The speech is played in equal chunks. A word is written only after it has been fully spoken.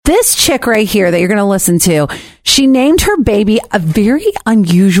this chick right here that you're going to listen to, she named her baby a very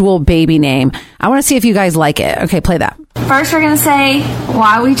unusual baby name. I want to see if you guys like it. Okay, play that. First, we're going to say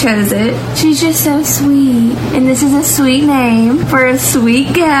why we chose it. She's just so sweet. And this is a sweet name for a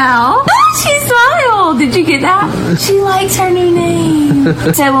sweet gal. She smiled. Did you get that? She likes her new name.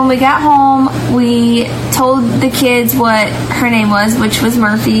 So when we got home, we told the kids what her name was, which was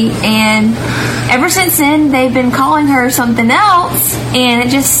Murphy. And ever since then, they've been calling her something else. And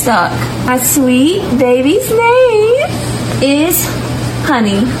it just stuck. My sweet baby's name is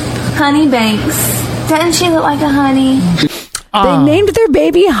Honey. Honey Banks. Doesn't she look like a honey? They named their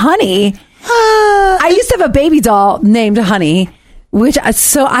baby Honey. I used to have a baby doll named Honey,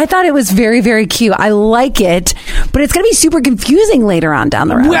 so I thought it was very, very cute. I like it, but it's going to be super confusing later on down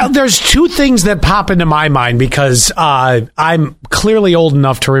the road. Well, there's two things that pop into my mind because I'm clearly old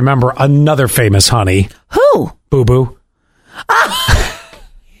enough to remember another famous honey. Who? Boo Boo.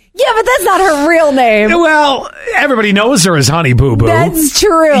 Yeah, but that's not her real name. Well, everybody knows her as Honey Boo Boo. That's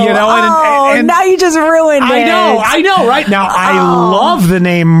true. You know, and now you just ruined it. I know. Right now, I love the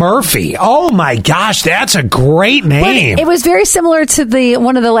name Murphy. Oh my gosh, that's a great name. But it was very similar to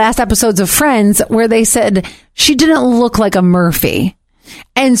one of the last episodes of Friends where they said she didn't look like a Murphy.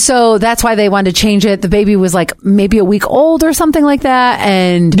 And so that's why they wanted to change it. The baby was like maybe a week old or something like that.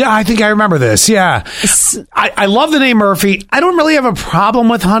 And yeah, I think I remember this. Yeah. I love the name Murphy. I don't really have a problem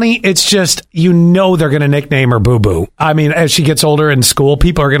with Honey. It's just, they're going to nickname her Boo Boo. I mean, as she gets older in school,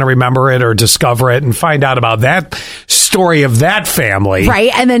 people are going to remember it or discover it and find out about that story of that family.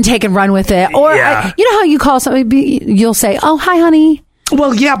 Right. And then take and run with it. Or, you know how you call somebody, you'll say, oh, hi, honey.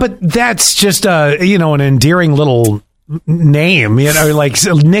 Well, yeah, but that's just, an endearing little name, like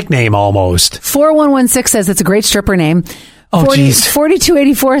a nickname almost. 4116 says it's a great stripper name. Oh, geez.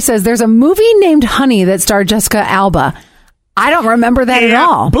 4284 says there's a movie named Honey that starred Jessica Alba. I don't remember that at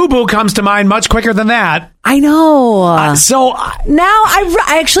all. Boo Boo comes to mind much quicker than that. I know. So now I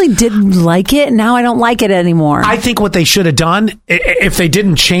actually did like it. Now I don't like it anymore. I think what they should have done, if they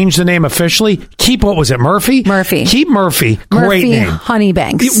didn't change the name officially, keep, what was it, Murphy? Murphy. Keep Murphy. Great name. Honey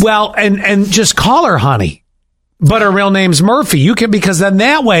Banks. Well, and just call her Honey. But her real name's Murphy. Because then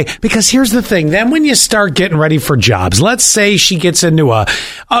that way, because here's the thing, then when you start getting ready for jobs, let's say she gets into a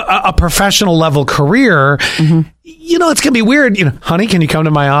professional level career, it's going to be weird. Honey, can you come to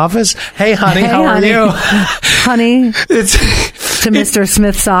my office? Hey, honey, how are you? Honey, to Mr.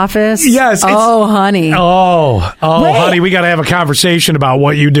 Smith's office? Yes. Oh, honey. Oh, honey, we got to have a conversation about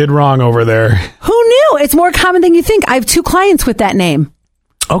what you did wrong over there. Who knew? It's more common than you think. I have 2 clients with that name.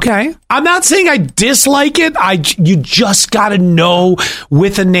 Okay. I'm not saying I dislike it. You just got to know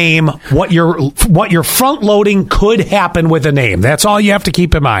with a name what your front loading could happen with a name. That's all you have to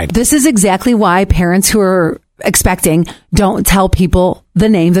keep in mind. This is exactly why parents who are expecting don't tell people the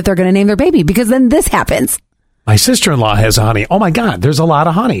name that they're going to name their baby, because then this happens. My sister-in-law has a honey. Oh, my God. There's a lot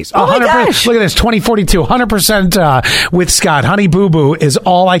of honeys. Oh, my gosh. Look at this, 2042, 100% with Scott. Honey Boo Boo is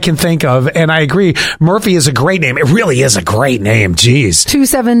all I can think of. And I agree. Murphy is a great name. It really is a great name. Jeez.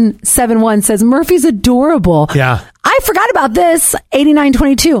 2771 says, Murphy's adorable. Yeah. I forgot about this.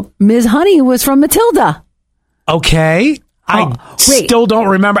 8922. Ms. Honey was from Matilda. Okay. I still don't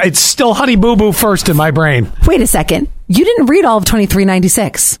remember. It's still Honey Boo Boo first in my brain. Wait a second. You didn't read all of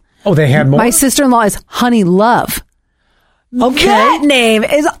 2396. Oh, they had more? My sister-in-law is Honey Love. Okay. That name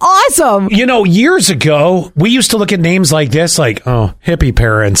is awesome. Years ago, we used to look at names like this, like, hippie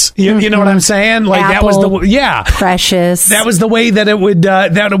parents. You know what I'm saying? Like Apple, that was Precious. That was the way that it would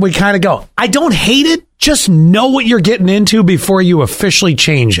kind of go. I don't hate it. Just know what you're getting into before you officially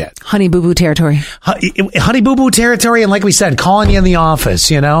change it. Honey Boo Boo territory. Honey Boo Boo territory. And like we said, calling you in the office,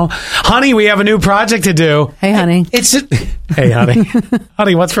 Honey, we have a new project to do. Hey, honey. Hey, honey.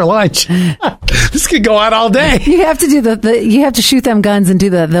 Honey, what's for lunch? This could go on all day. You have to do you have to shoot them guns and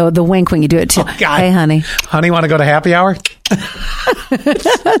do the wink when you do it too. Oh, God. Hey, honey. Honey, want to go to happy hour? Okay,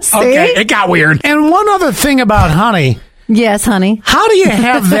 it got weird. And one other thing about Honey. Yes, honey. How do you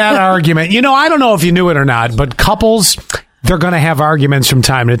have that argument? I don't know if you knew it or not, but couples, they're going to have arguments from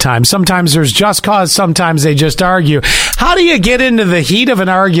time to time. Sometimes there's just cause. Sometimes they just argue. How do you get into the heat of an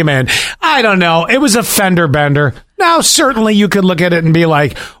argument? I don't know. It was a fender bender. Now, certainly you could look at it and be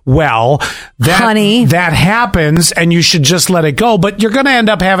like, well, honey, that happens and you should just let it go. But you're going to end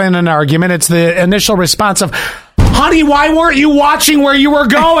up having an argument. It's the initial response of, honey, why weren't you watching where you were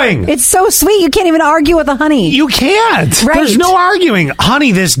going? It's so sweet. You can't even argue with a honey. You can't. Right. There's no arguing.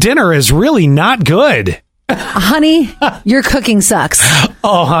 Honey, this dinner is really not good. Honey, your cooking sucks.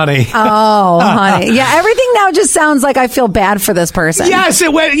 Oh, honey. Oh, honey. Yeah, everything now just sounds like I feel bad for this person. Yes,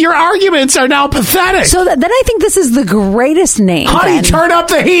 your arguments are now pathetic. So then I think this is the greatest name. Honey, then. turn up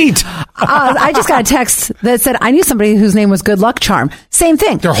the heat. I just got a text that said, I knew somebody whose name was Good Luck Charm. Same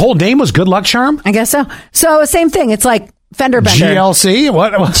thing. Their whole name was Good Luck Charm? I guess so. So same thing. It's like Fender Bender. GLC?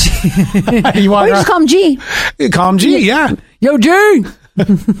 What? You want Or you just call him G. Call him G, yeah. Yo, G.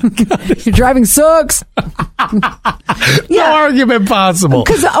 Your driving sucks. No argument possible.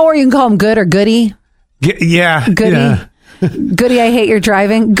 Or you can call him Good or Goody. Yeah. Goody. Yeah. Goody, I hate your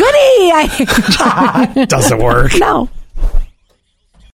driving. Goody, I hate your driving. Doesn't work. No.